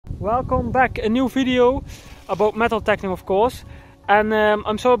Welcome back, a new video about metal detecting, of course. And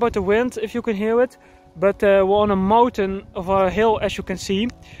I'm sorry about the wind if you can hear it, but we're on a mountain of a hill, as you can see.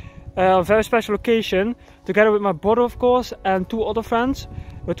 A very special location, together with my brother, of course, and two other friends.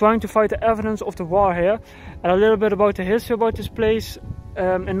 We're trying to find the evidence of the war here, and a little bit about the history about this place.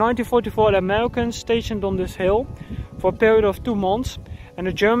 In 1944 the Americans stationed on this hill for a period of 2 months, and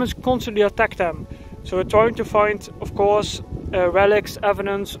the Germans constantly attacked them. So we're trying to find, of course, relics,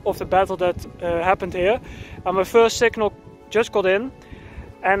 evidence of the battle that happened here. And my first signal just got in,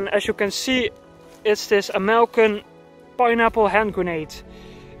 and as you can see, it's this American pineapple hand grenade.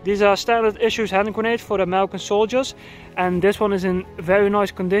 These are standard issues hand grenades for the American soldiers, and this one is in very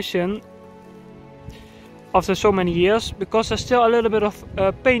nice condition after so many years, because there's still a little bit of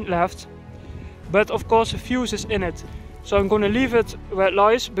paint left, but of course a fuse is in it. So I'm going to leave it where it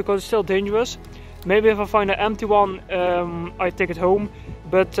lies because it's still dangerous. Maybe if I find an empty one, I take it home,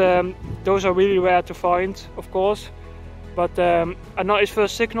 but those are really rare to find, of course. But and now is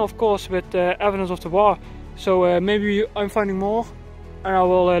first signal, of course, with evidence of the war. So maybe I'm finding more, and I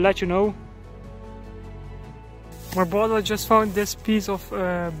will let you know. My brother just found this piece of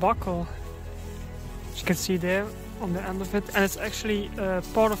buckle, as you can see there on the end of it, and it's actually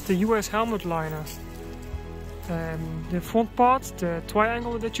part of the US helmet liner. The front part, the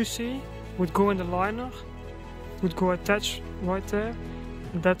triangle that you see, would go in the liner, would go attached right there,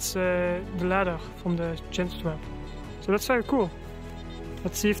 and that's the leather from the chin strap. So that's very cool.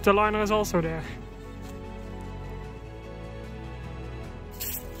 Let's see if the liner is also there.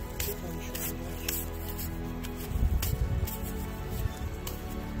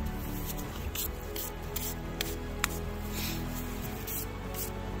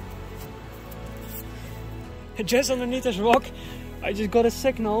 Just underneath this rock, I just got a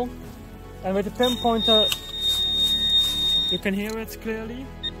signal, and with the pinpointer you can hear it clearly.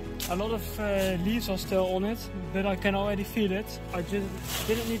 A lot of leaves are still on it, but I can already feel it. I just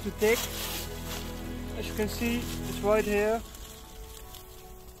didn't need to dig. As you can see, it's right here.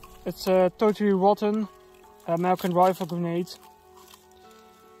 It's totally rotten American rifle grenade.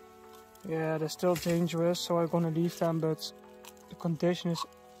 Yeah, they're still dangerous, so I'm gonna leave them, but the condition is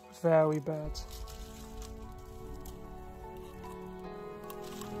very bad.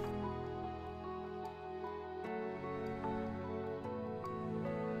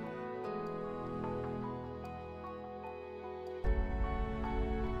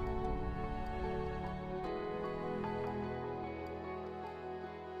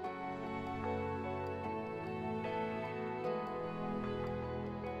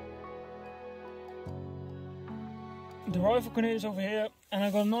 The rifle grenade is over here, and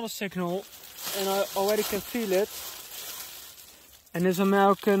I got another signal, and I already can feel it. And this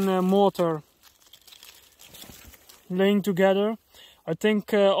American mortar laying together. I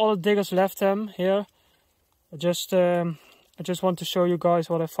think all the diggers left them here. I just want to show you guys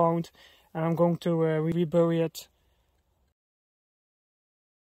what I found, and I'm going to rebury it.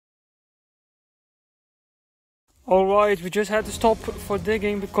 Alright, we just had to stop for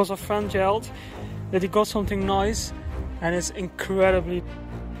digging because our friend yelled that he got something nice. And it's incredibly,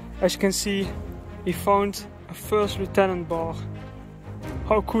 as you can see, he found a first lieutenant bar.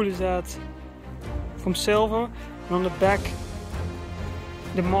 How cool is that? From silver, and on the back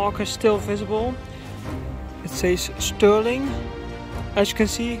the marker is still visible. It says sterling, as you can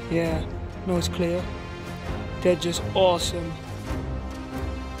see. Yeah, no, it's clear. That's just awesome.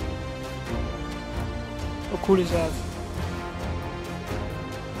 How cool is that?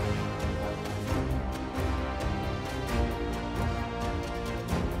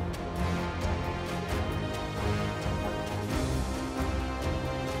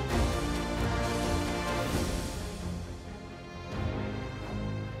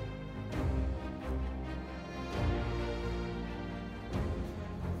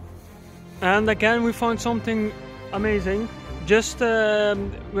 And again we found something amazing. Just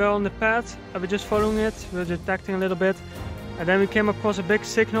we're on the path, and we're just following it, we're detecting a little bit, and then we came across a big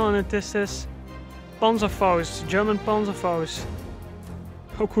signal, and it is this Panzerfaust, German Panzerfaust.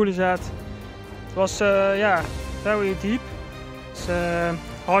 How cool is that? It was yeah, very deep. It's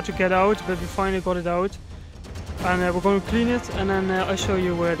hard to get out, but we finally got it out, and we're going to clean it, and then I'll show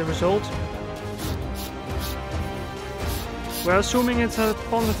you the result. We're assuming it's a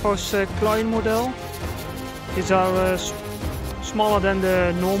Panzerfaust Klein model. These are smaller than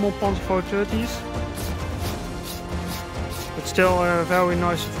the normal Panzerfaust 30s, but still very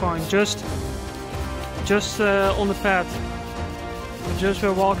nice to find. Just on the path. We just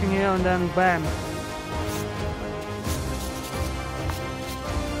were walking here, and then bam.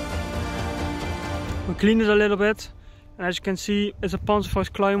 We cleaned it a little bit, As you can see, it's a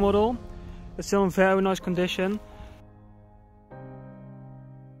Panzerfaust Klein model. It's still in very nice condition.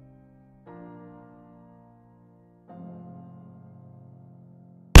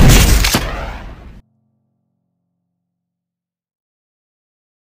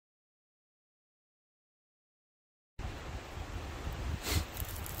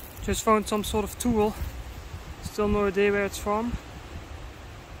 Just found some sort of tool. Still no idea where it's from.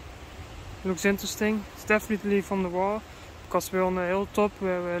 It looks interesting. It's definitely from the war, because we're on a hilltop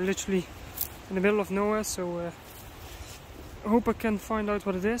where we're literally in the middle of nowhere. So I hope I can find out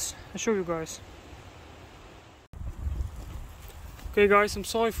what it is and show you guys. Okay guys, I'm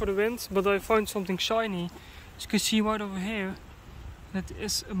sorry for the wind, but I found something shiny. As you can see right over here, that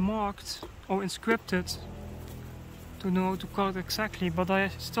is marked or inscripted. Don't know how to call it exactly, but I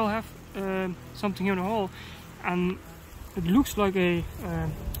still have something here in the hole, and it looks like a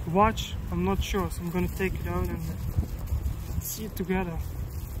watch. I'm not sure, so I'm gonna take it out and see it together.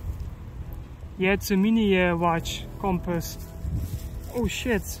 Yeah, it's a mini watch compass. Oh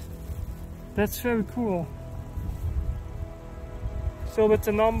shit, that's very cool. Still with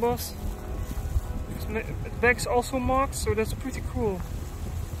the numbers. The back's also marked, so that's pretty cool.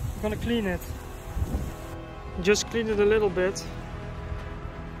 I'm gonna clean it. Just cleaned it a little bit.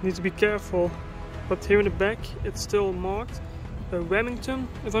 Need to be careful. But here in the back it's still marked Remington,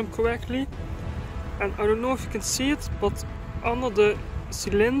 if I'm correctly. And I don't know if you can see it, but under the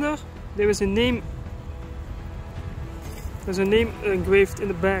cylinder there is a name. There's a name engraved in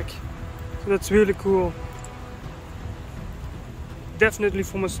the back. So that's really cool. Definitely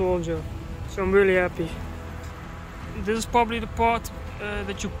from a soldier. So I'm really happy. This is probably the part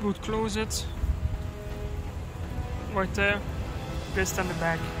that you would close it. Right there, this on the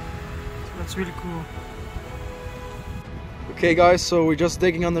back. So that's really cool. Okay guys, so we're just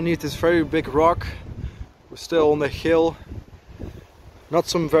digging underneath this very big rock. We're still on the hill. Not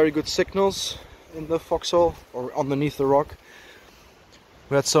some very good signals in the foxhole or underneath the rock.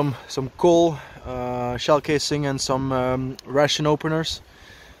 We had some coal, shell casing and some ration openers.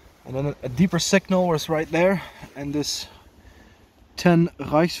 And then a deeper signal was right there, and this 10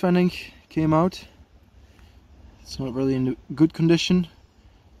 Reichspfennig came out. It's not really in good condition.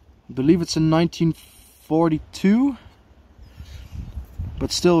 I believe it's in 1942,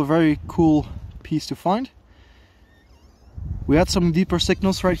 but still a very cool piece to find. We had some deeper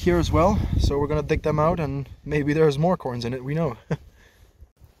signals right here as well, so we're gonna dig them out and maybe there's more coins in it, we know.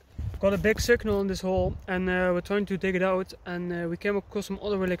 Got a big signal in this hole, and we're trying to dig it out, and we came across some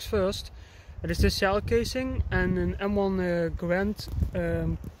other relics first. It is this shell casing and an M1 Grand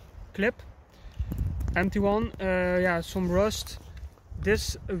clip. Empty one, yeah, some rust.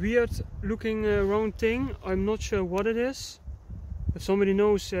 This weird looking round thing, I'm not sure what it is. If somebody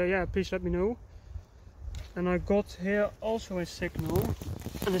knows, yeah, please let me know. And I got here also a signal,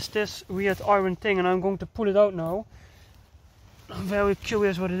 and it's this weird iron thing, and I'm going to pull it out now. I'm very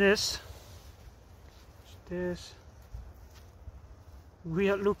curious what it is. It's this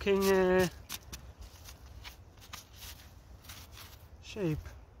weird looking shape.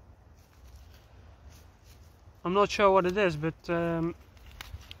 I'm not sure what it is, but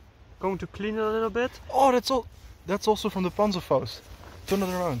going to clean it a little bit. Oh, that's also from the Panzerfaust. Turn it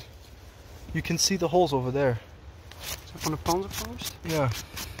around. You can see the holes over there. Is that from the Panzerfaust? Yeah.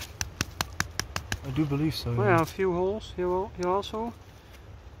 I do believe so. Oh, yeah, a few holes here also.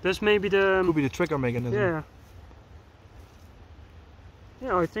 This may be the... Could be the trigger mechanism. Yeah.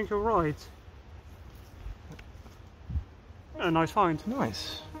 Yeah, I think you're right. A nice find.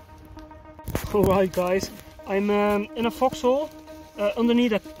 Nice. Alright guys, I'm in a foxhole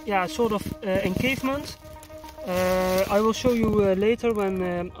underneath a sort of encavement. I will show you later when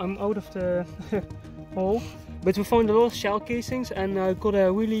I'm out of the hole. But we found a lot of shell casings, and I got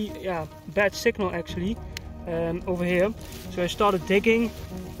a really bad signal actually over here. So I started digging,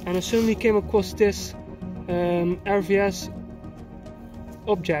 and I suddenly came across this RVS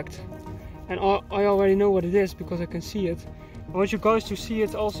object, and I already know what it is because I can see it. I want you guys to see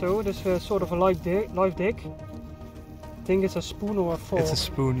it also. There's sort of a live dig. I think it's a spoon or a fork. It's a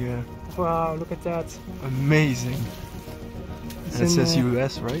spoon, yeah. Wow, look at that. Amazing. And it says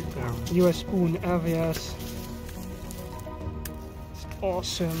US, right? US spoon, RVS. It's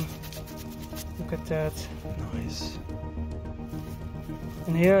awesome. Look at that. Nice.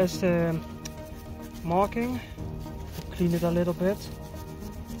 And here is the marking. Clean it a little bit.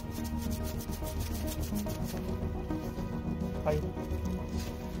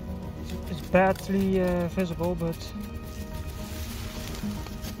 It's badly visible, but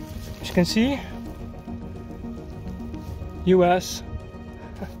as you can see, US.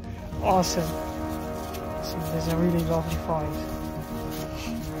 Awesome. So this is a really lovely find.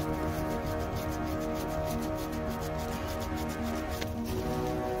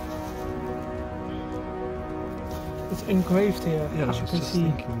 It's engraved here, Yeah, as you can see.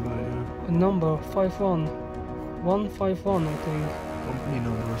 A number 51. 151, I think. Company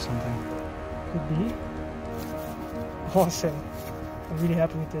number or something. Could be. Awesome. I'm really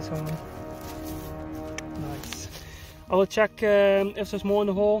happy with this one. Nice. I will check if there's more in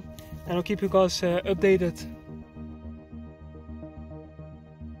the hole, and I'll keep you guys updated.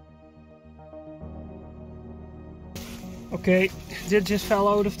 Okay, this just fell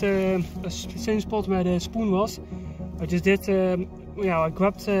out of the same spot where the spoon was. I just did, yeah, I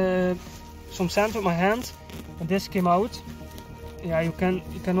grabbed some sand with my hand, and this came out. Yeah, you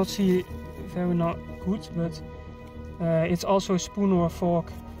cannot see very not good, but it's also a spoon or a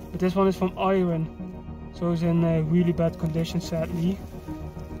fork. But this one is from iron, so it's in really bad condition, sadly.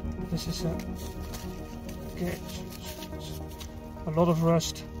 This is okay, a lot of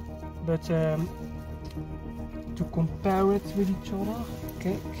rust, but to compare it with each other,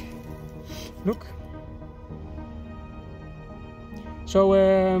 okay, look. So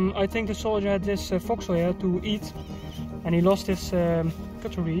I think the soldier had this foxhole here to eat, and he lost his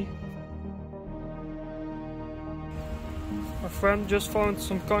cutlery. My friend just found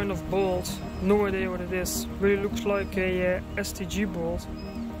some kind of bolt, no idea what it is. Really looks like a STG bolt,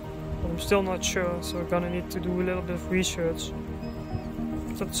 but I'm still not sure, so we're gonna need to do a little bit of research.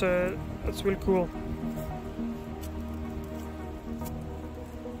 That's really cool.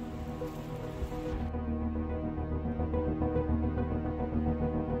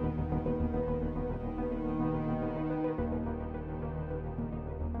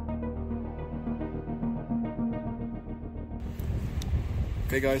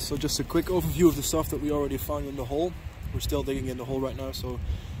 Okay guys, so just a quick overview of the stuff that we already found in the hole. We're still digging in the hole right now, so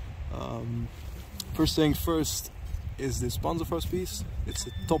first thing first is this Panzerfaust piece. It's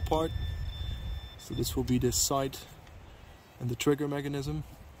the top part, so this will be the sight and the trigger mechanism.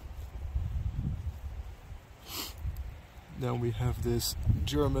 Then we have this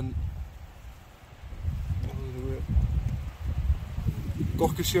German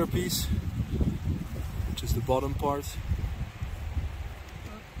Korkenscher piece, which is the bottom part.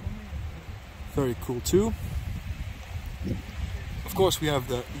 Very cool too. Of course we have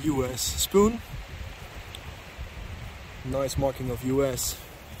the US spoon. Nice marking of US.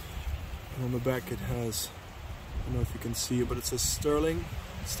 And on the back it has, I don't know if you can see it, but it says sterling,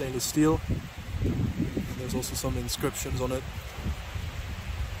 stainless steel. And there's also some inscriptions on it.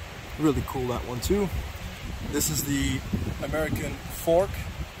 Really cool, that one too. This is the American fork.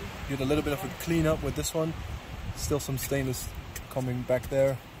 You did a little bit of a cleanup with this one. Still some stainless coming back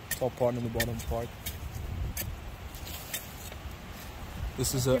there. Top part and the bottom part.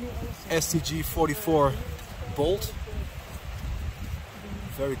 This is a STG 44 bolt.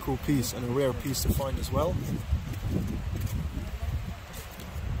 Very cool piece and a rare piece to find as well.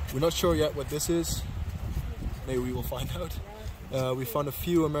 We're not sure yet what this is. Maybe we will find out. We found a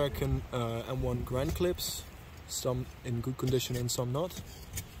few American M1 Grand clips, some in good condition and some not.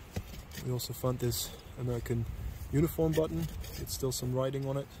 We also found this American uniform button. It's still some writing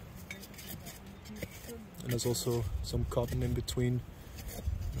on it. And there's also some cotton in between.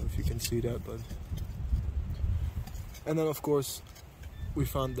 I don't know if you can see that, but... And then of course we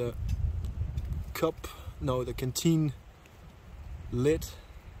found the the canteen lid.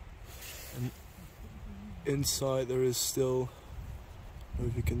 And inside there is still, I don't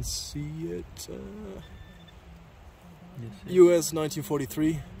know if you can see it, US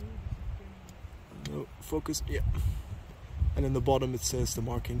 1943. No, focus, yeah. And in the bottom it says the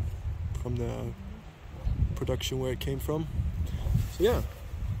marking from the production where it came from. So yeah,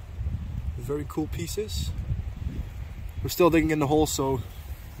 very cool pieces. We're still digging in the hole, so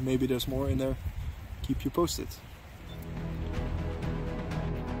maybe there's more in there. Keep you posted.